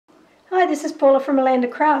Hi, this is Paula from Alanda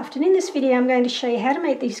Craft, and in this video I'm going to show you how to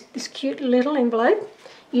make this cute little envelope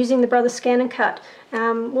using the Brothers SCANNCUT.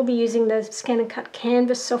 We'll be using the SCANNCUT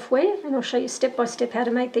canvas software, and I'll show you step by step how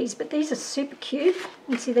to make these. But these are super cute. You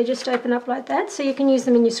can see they just open up like that, so you can use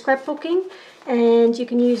them in your scrapbooking, and you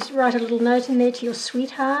can write a little note in there to your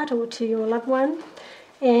sweetheart or to your loved one.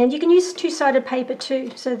 And you can use two-sided paper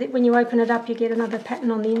too, so that when you open it up you get another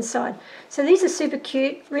pattern on the inside. So these are super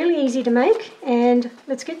cute, really easy to make, and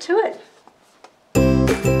let's get to it.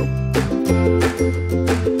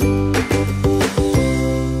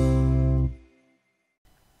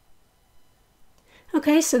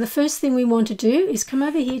 Okay, so the first thing we want to do is come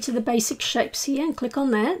over here to the basic shapes here and click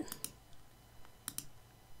on that.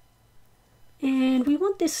 And we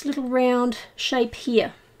want this little round shape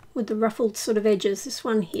here with the ruffled sort of edges, this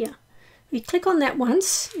one here. We click on that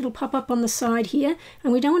once, it'll pop up on the side here,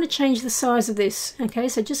 and we don't want to change the size of this. Okay,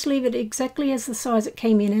 so just leave it exactly as the size it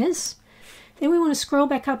came in as. Then we want to scroll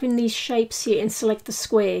back up in these shapes here and select the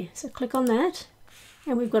square. So click on that,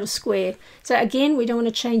 and we've got a square. So again, we don't want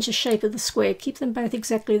to change the shape of the square, keep them both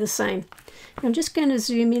exactly the same. I'm just going to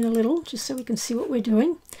zoom in a little just so we can see what we're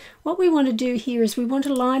doing. What we want to do here is we want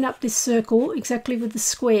to line up this circle exactly with the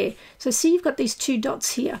square. So see, you've got these two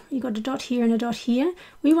dots here. You've got a dot here and a dot here.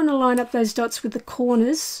 We want to line up those dots with the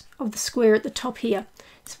corners of the square at the top here.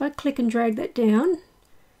 So if I click and drag that down,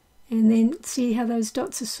 and then see how those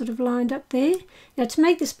dots are sort of lined up there. Now to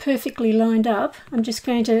make this perfectly lined up, I'm just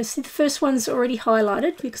going to, see the first one's already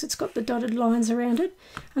highlighted because it's got the dotted lines around it.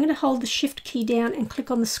 I'm going to hold the shift key down and click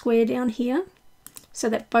on the square down here so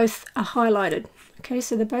that both are highlighted. Okay,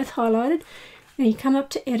 so they're both highlighted. Now you come up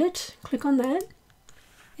to edit, click on that,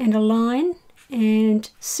 and align and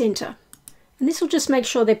center. And this will just make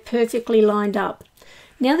sure they're perfectly lined up.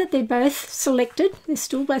 Now that they're both selected, they're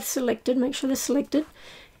still both selected, make sure they're selected,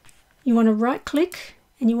 you want to right click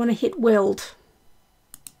and you want to hit weld.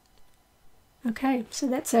 Okay, so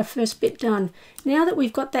that's our first bit done. Now that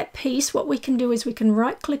we've got that piece, what we can do is we can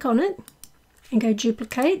right click on it and go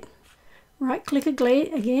duplicate, right click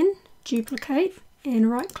again, duplicate, and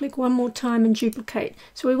right click one more time and duplicate.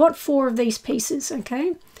 So we want 4 of these pieces.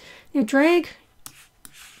 Okay, now drag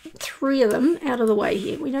 3 of them out of the way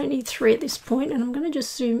here. We don't need 3 at this point, and I'm going to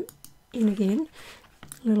just zoom in again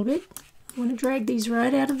a little bit. I want to drag these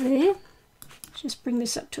right out of there. Just bring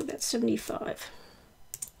this up to about 75,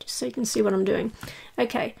 just so you can see what I'm doing.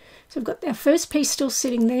 Okay, so I've got our first piece still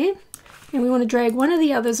sitting there, and we want to drag one of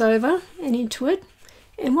the others over and into it.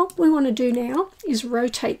 And what we want to do now is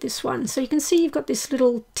rotate this one. So you can see you've got this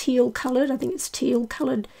little teal coloured, I think it's teal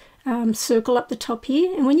coloured circle up the top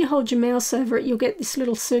here, and when you hold your mouse over it you'll get this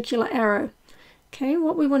little circular arrow. Okay,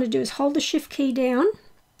 what we want to do is hold the shift key down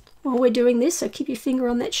while we're doing this, so keep your finger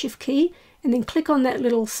on that shift key and then click on that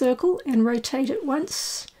little circle and rotate it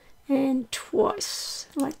once and twice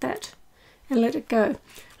like that and let it go,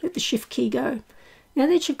 let the shift key go. Now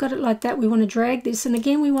that you've got it like that, we want to drag this, and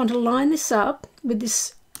again we want to line this up with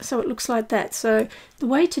this so it looks like that. So the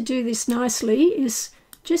way to do this nicely is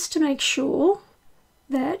just to make sure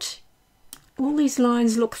that all these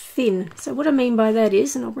lines look thin. So what I mean by that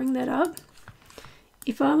is, and I'll bring that up,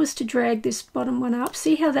 if I was to drag this bottom one up,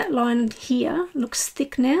 see how that line here looks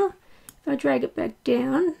thick now? If I drag it back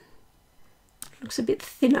down, it looks a bit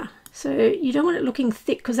thinner. So you don't want it looking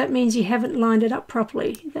thick because that means you haven't lined it up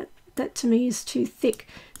properly. That to me is too thick.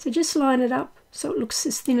 So just line it up so it looks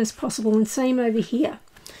as thin as possible, and same over here.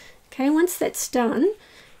 Okay, once that's done,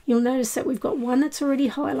 you'll notice that we've got one that's already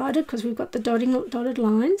highlighted because we've got the dotted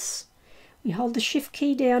lines. We hold the shift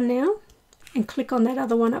key down now and click on that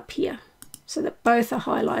other one up here, so that both are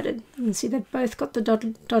highlighted. You can see they've both got the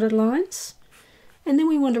dotted lines. And then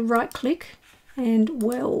we want to right click and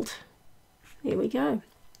weld. There we go.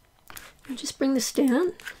 I'll just bring this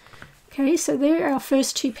down. Okay, so there are our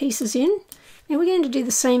first 2 pieces in. Now we're going to do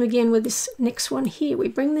the same again with this next one here. We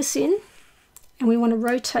bring this in and we want to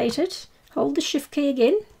rotate it. Hold the shift key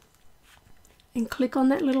again and click on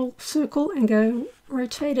that little circle and go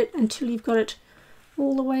rotate it until you've got it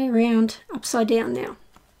all the way around upside down now.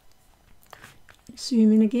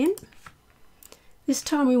 Zoom in again. This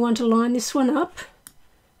time we want to line this one up.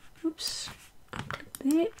 Oops, click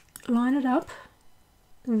there, line it up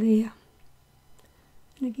there.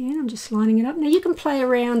 And again, I'm just lining it up. Now you can play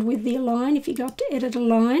around with the align. If you go up to edit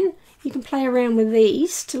align, you can play around with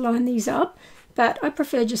these to line these up, but I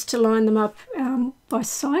prefer just to line them up by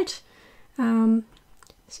sight.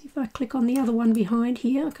 See if I click on the other one behind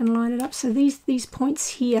here, I can line it up. So these points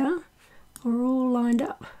here are all lined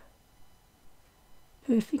up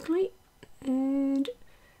perfectly, and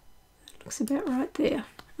it looks about right there.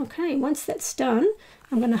 Okay, once that's done,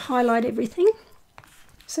 I'm going to highlight everything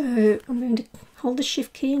So I'm going to hold the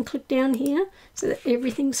shift key and click down here so that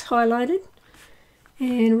everything's highlighted,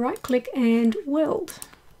 and right click and weld.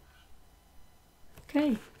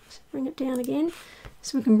 Okay, so bring it down again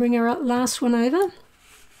so we can bring our last one over.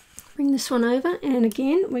 Bring this one over, and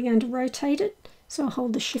again we're going to rotate it. So I'll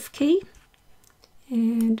hold the shift key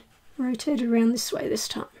and rotate it around this way this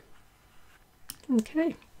time.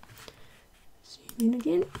 Okay, zoom in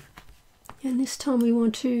again, and this time we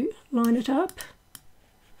want to line it up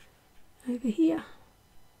over here.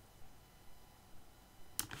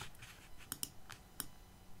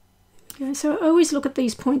 There we go. So I always look at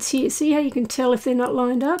these points here. See how you can tell if they're not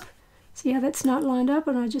lined up? See how that's not lined up?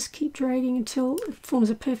 And I just keep dragging until it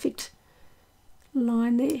forms a perfect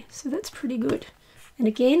line there. So that's pretty good. And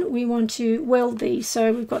again, we want to weld these.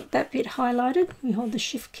 So we've got that bit highlighted. We hold the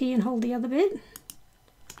shift key and hold the other bit.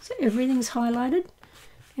 So everything's highlighted.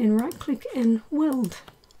 And right click and weld.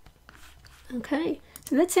 Okay,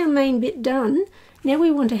 so that's our main bit done. Now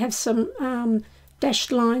we want to have some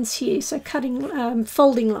dashed lines here. So cutting,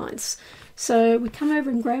 folding lines. So we come over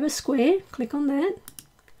and grab a square, click on that.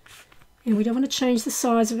 And we don't want to change the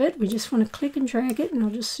size of it. We just want to click and drag it. And I'll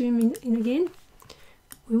just zoom in again.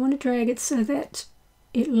 We want to drag it so that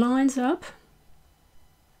it lines up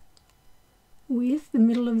with the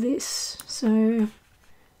middle of this. So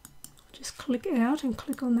just click out and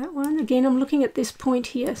click on that one. Again, I'm looking at this point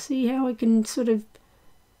here. See how I can sort of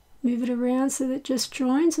move it around so that it just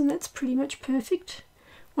joins, and that's pretty much perfect.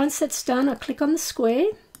 Once that's done, I click on the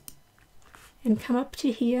square and come up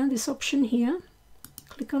to here, this option here.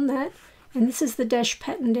 Click on that, and this is the dash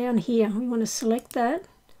pattern down here. We want to select that,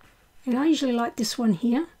 and I usually like this one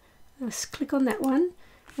here. Just click on that one,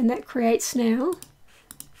 and that creates now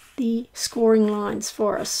the scoring lines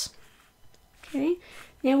for us. Okay,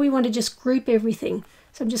 now we want to just group everything.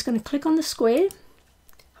 So I'm just going to click on the square,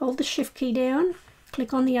 hold the shift key down,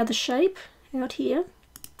 click on the other shape out here,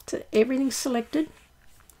 so everything's selected,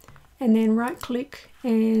 and then right click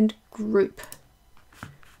and group.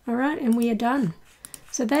 Alright, and we are done.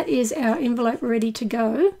 So that is our envelope ready to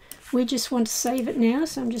go. We just want to save it now,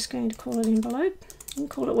 so I'm just going to call it envelope. You can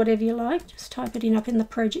call it whatever you like, just type it in up in the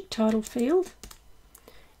project title field,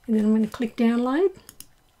 and then I'm going to click download,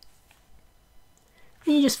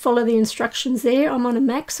 and you just follow the instructions there. I'm on a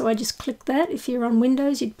Mac, so I just click that. If you're on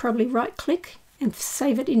Windows, you'd probably right click and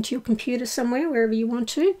save it into your computer somewhere, wherever you want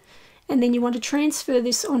to, and then you want to transfer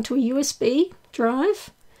this onto a USB drive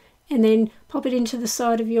and then pop it into the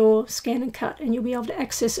side of your SCANNCUT, and you'll be able to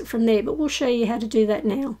access it from there, but we'll show you how to do that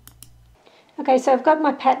now. Okay, so I've got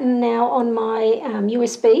my pattern now on my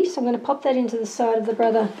USB, so I'm going to pop that into the side of the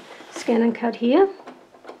Brother SCANNCUT here.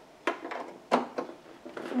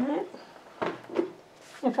 Alright.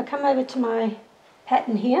 If I come over to my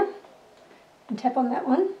pattern here and tap on that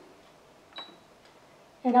one,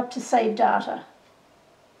 and up to save data.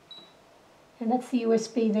 And that's the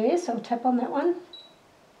USB there, so I'll tap on that one.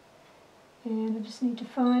 And I just need to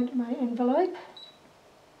find my envelope.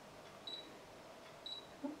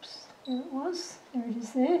 Oops. There it was. There it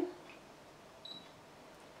is there.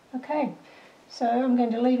 Okay, so I'm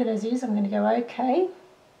going to leave it as is. I'm going to go OK.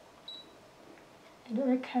 And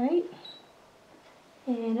OK.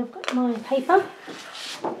 And I've got my paper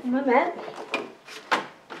and my mat.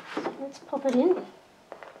 So let's pop it in.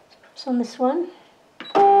 It's on this one.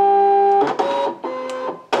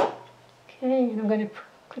 Okay, and I'm going to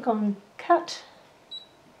click on cut.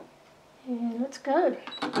 And let's go.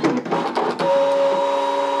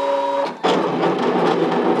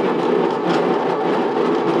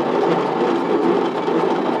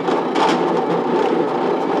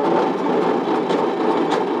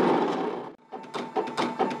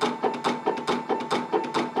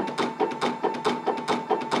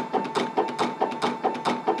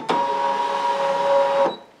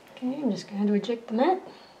 I'm just going to eject the mat.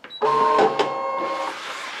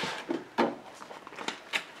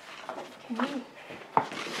 Okay.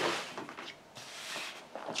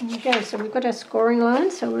 There we go, so we've got our scoring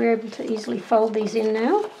line, so we're able to easily fold these in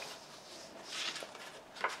now.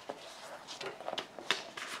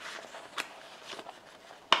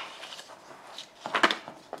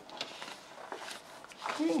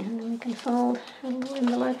 Okay, and then we can fold a little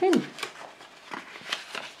envelope in.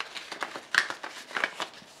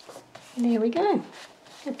 There we go.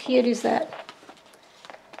 How cute is that?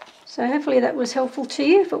 So hopefully that was helpful to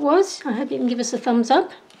you. If it was, I hope you can give us a thumbs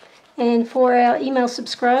up. And for our email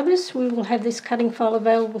subscribers, we will have this cutting file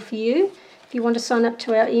available for you. If you want to sign up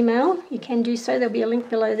to our email, you can do so. There'll be a link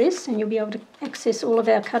below this, and you'll be able to access all of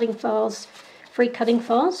our cutting files, free cutting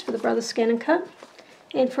files for the Brother SCANNCUT.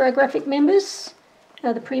 And for our graphic members,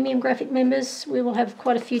 the premium graphic members, we will have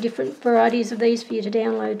quite a few different varieties of these for you to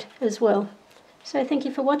download as well. So thank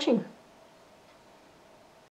you for watching.